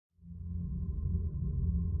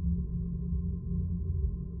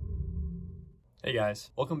Hey guys,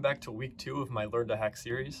 welcome back to week 2 of my Learn to Hack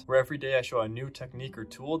series, where every day I show a new technique or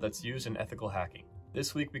tool that's used in ethical hacking.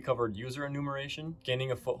 This week we covered user enumeration,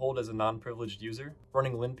 gaining a foothold as a non-privileged user,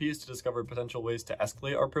 running LinPEAS to discover potential ways to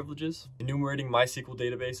escalate our privileges, enumerating MySQL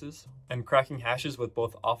databases, and cracking hashes with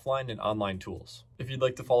both offline and online tools. If you'd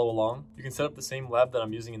like to follow along, you can set up the same lab that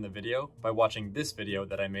I'm using in the video by watching this video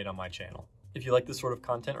that I made on my channel. If you like this sort of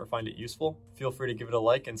content or find it useful, feel free to give it a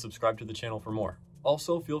like and subscribe to the channel for more.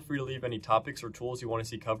 Also, feel free to leave any topics or tools you want to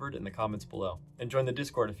see covered in the comments below, and join the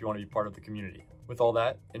Discord if you want to be part of the community. With all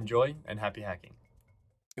that, enjoy and happy hacking.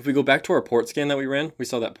 If we go back to our port scan that we ran, we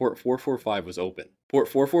saw that port 445 was open. Port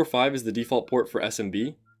 445 is the default port for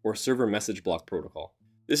SMB, or Server Message Block Protocol.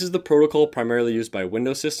 This is the protocol primarily used by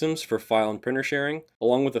Windows systems for file and printer sharing,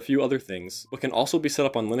 along with a few other things, but can also be set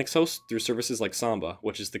up on Linux hosts through services like Samba,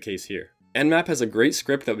 which is the case here. Nmap has a great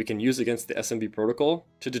script that we can use against the SMB protocol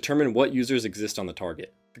to determine what users exist on the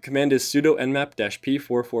target. The command is sudo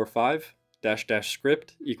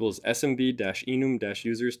nmap-p445-script equals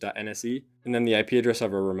smb-enum-users.nse, and then the IP address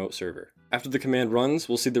of our remote server. After the command runs,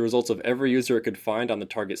 we'll see the results of every user it could find on the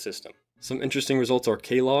target system. Some interesting results are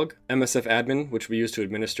klog, msfadmin, which we use to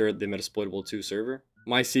administer the Metasploitable 2 server,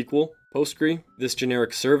 MySQL, Postgre, this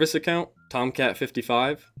generic service account,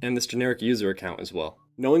 Tomcat55, and this generic user account as well.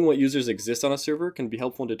 Knowing what users exist on a server can be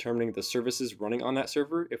helpful in determining the services running on that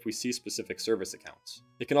server if we see specific service accounts.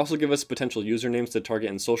 It can also give us potential usernames to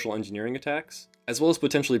target in social engineering attacks, as well as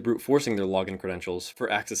potentially brute forcing their login credentials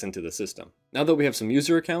for access into the system. Now that we have some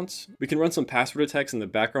user accounts, we can run some password attacks in the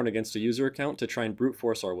background against a user account to try and brute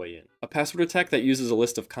force our way in. A password attack that uses a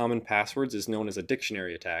list of common passwords is known as a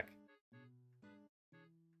dictionary attack.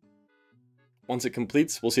 Once it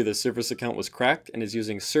completes, we'll see the service account was cracked and is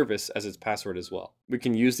using service as its password as well. We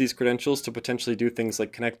can use these credentials to potentially do things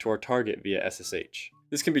like connect to our target via SSH.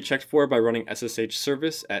 This can be checked for by running SSH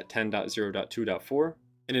service at 10.0.2.4,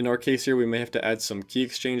 and in our case here we may have to add some key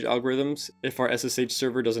exchange algorithms if our SSH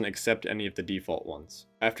server doesn't accept any of the default ones.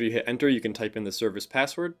 After you hit enter, you can type in the service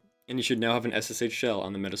password, and you should now have an SSH shell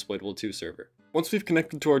on the Metasploitable 2 server. Once we've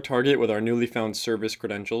connected to our target with our newly found service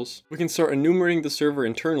credentials, we can start enumerating the server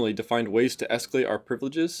internally to find ways to escalate our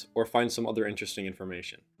privileges or find some other interesting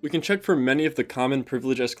information. We can check for many of the common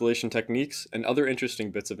privilege escalation techniques and other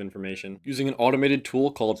interesting bits of information using an automated tool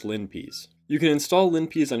called LinPEAS. You can install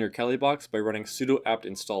LinPEAS on your Kali box by running sudo apt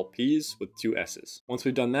install peas with 2 s's. Once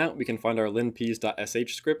we've done that, we can find our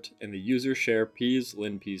linpeas.sh script in the user share peas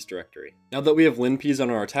linpeas directory. Now that we have LinPEAS on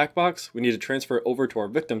our attack box, we need to transfer it over to our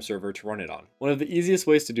victim server to run it on. One of the easiest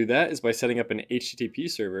ways to do that is by setting up an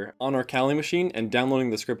HTTP server on our Kali machine and downloading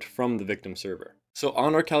the script from the victim server. So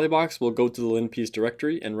on our Kali box, we'll go to the LinPEAS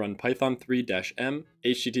directory and run python 3-m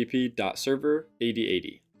http.server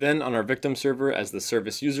 8080. Then on our victim server as the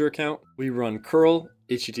service user account, we run curl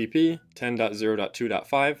http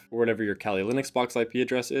 10.0.2.5, or whatever your Kali Linux box IP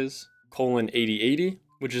address is, :8080,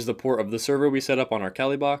 which is the port of the server we set up on our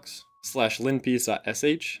Kali box,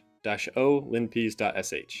 /linpeas.sh -o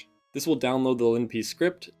linpeas.sh. This will download the LinPEAS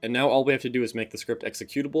script, and now all we have to do is make the script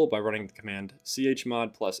executable by running the command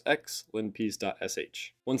chmod +x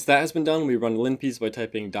linpeas.sh. Once that has been done, we run linpeas by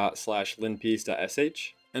typing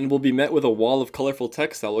 ./linpeas.sh, and we'll be met with a wall of colorful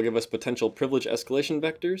text that will give us potential privilege escalation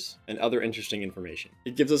vectors and other interesting information.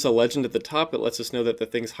 It gives us a legend at the top that lets us know that the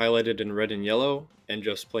things highlighted in red and yellow, and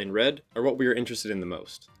just plain red, are what we are interested in the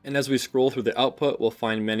most. And as we scroll through the output, we'll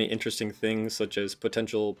find many interesting things such as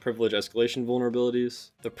potential privilege escalation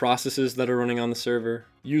vulnerabilities, the processes that are running on the server,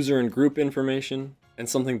 user and group information, and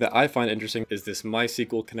something that I find interesting is this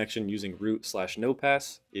MySQL connection using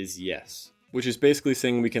root/nopass is yes, which is basically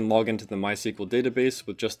saying we can log into the MySQL database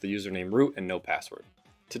with just the username root and no password.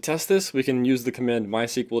 To test this, we can use the command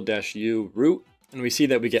mysql-u root, and we see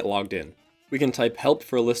that we get logged in. We can type help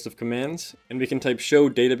for a list of commands, and we can type show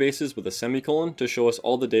databases with a semicolon to show us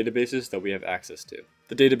all the databases that we have access to.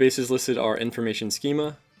 The databases listed are Information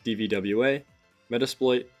Schema, DVWA,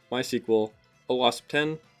 Metasploit, MySQL,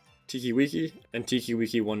 OWASP10, TikiWiki, and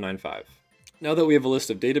TikiWiki195. Now that we have a list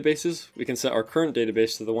of databases, we can set our current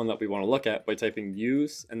database to the one that we want to look at by typing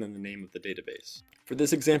use and then the name of the database. For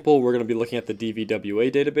this example, we're going to be looking at the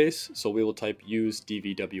DVWA database, so we will type use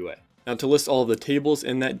DVWA. Now to list all of the tables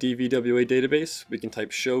in that DVWA database, we can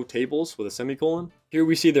type show tables with a semicolon. Here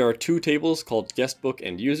we see there are 2 tables called guestbook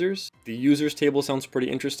and users. The users table sounds pretty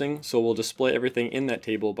interesting, so we'll display everything in that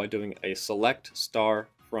table by doing a select star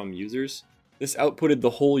from users. This outputted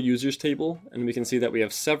the whole users table, and we can see that we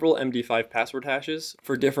have several MD5 password hashes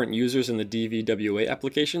for different users in the DVWA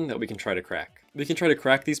application that we can try to crack. We can try to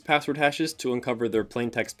crack these password hashes to uncover their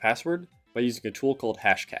plaintext password by using a tool called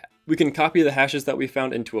Hashcat. We can copy the hashes that we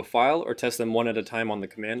found into a file or test them one at a time on the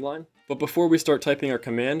command line. But before we start typing our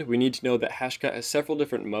command, we need to know that Hashcat has several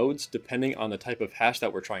different modes depending on the type of hash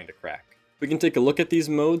that we're trying to crack. We can take a look at these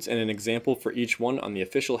modes and an example for each one on the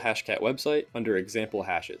official Hashcat website under example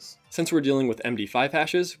hashes. Since we're dealing with MD5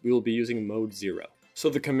 hashes, we will be using mode 0. So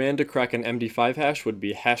the command to crack an MD5 hash would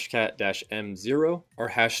be hashcat-m0, or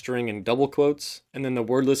hash string in double quotes, and then the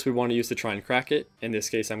word list we want to use to try and crack it. In this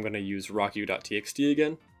case, I'm going to use rocku.txt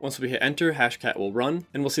again. Once we hit enter, Hashcat will run,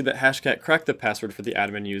 and we'll see that Hashcat cracked the password for the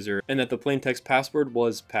admin user, and that the plaintext password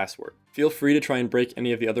was password. Feel free to try and break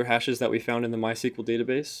any of the other hashes that we found in the MySQL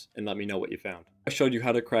database, and let me know what you found. I showed you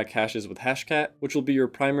how to crack hashes with Hashcat, which will be your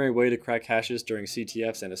primary way to crack hashes during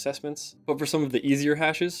CTFs and assessments, but for some of the easier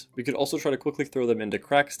hashes, we could also try to quickly throw them into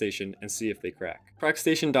Crackstation and see if they crack.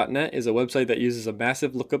 Crackstation.net is a website that uses a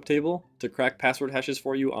massive lookup table to crack password hashes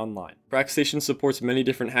for you online. Crackstation supports many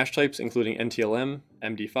different hash types including NTLM,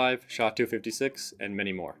 MD5, SHA-256, and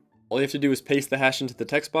many more. All you have to do is paste the hash into the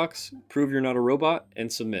text box, prove you're not a robot, and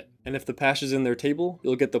submit. And if the hash is in their table,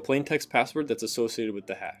 you'll get the plaintext password that's associated with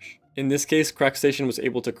the hash. In this case, Crackstation was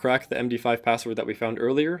able to crack the MD5 password that we found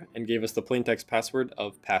earlier and gave us the plaintext password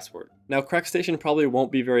of password. Now, Crackstation probably won't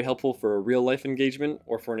be very helpful for a real-life engagement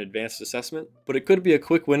or for an advanced assessment, but it could be a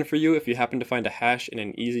quick win for you if you happen to find a hash in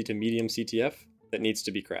an easy to medium CTF that needs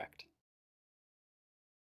to be cracked.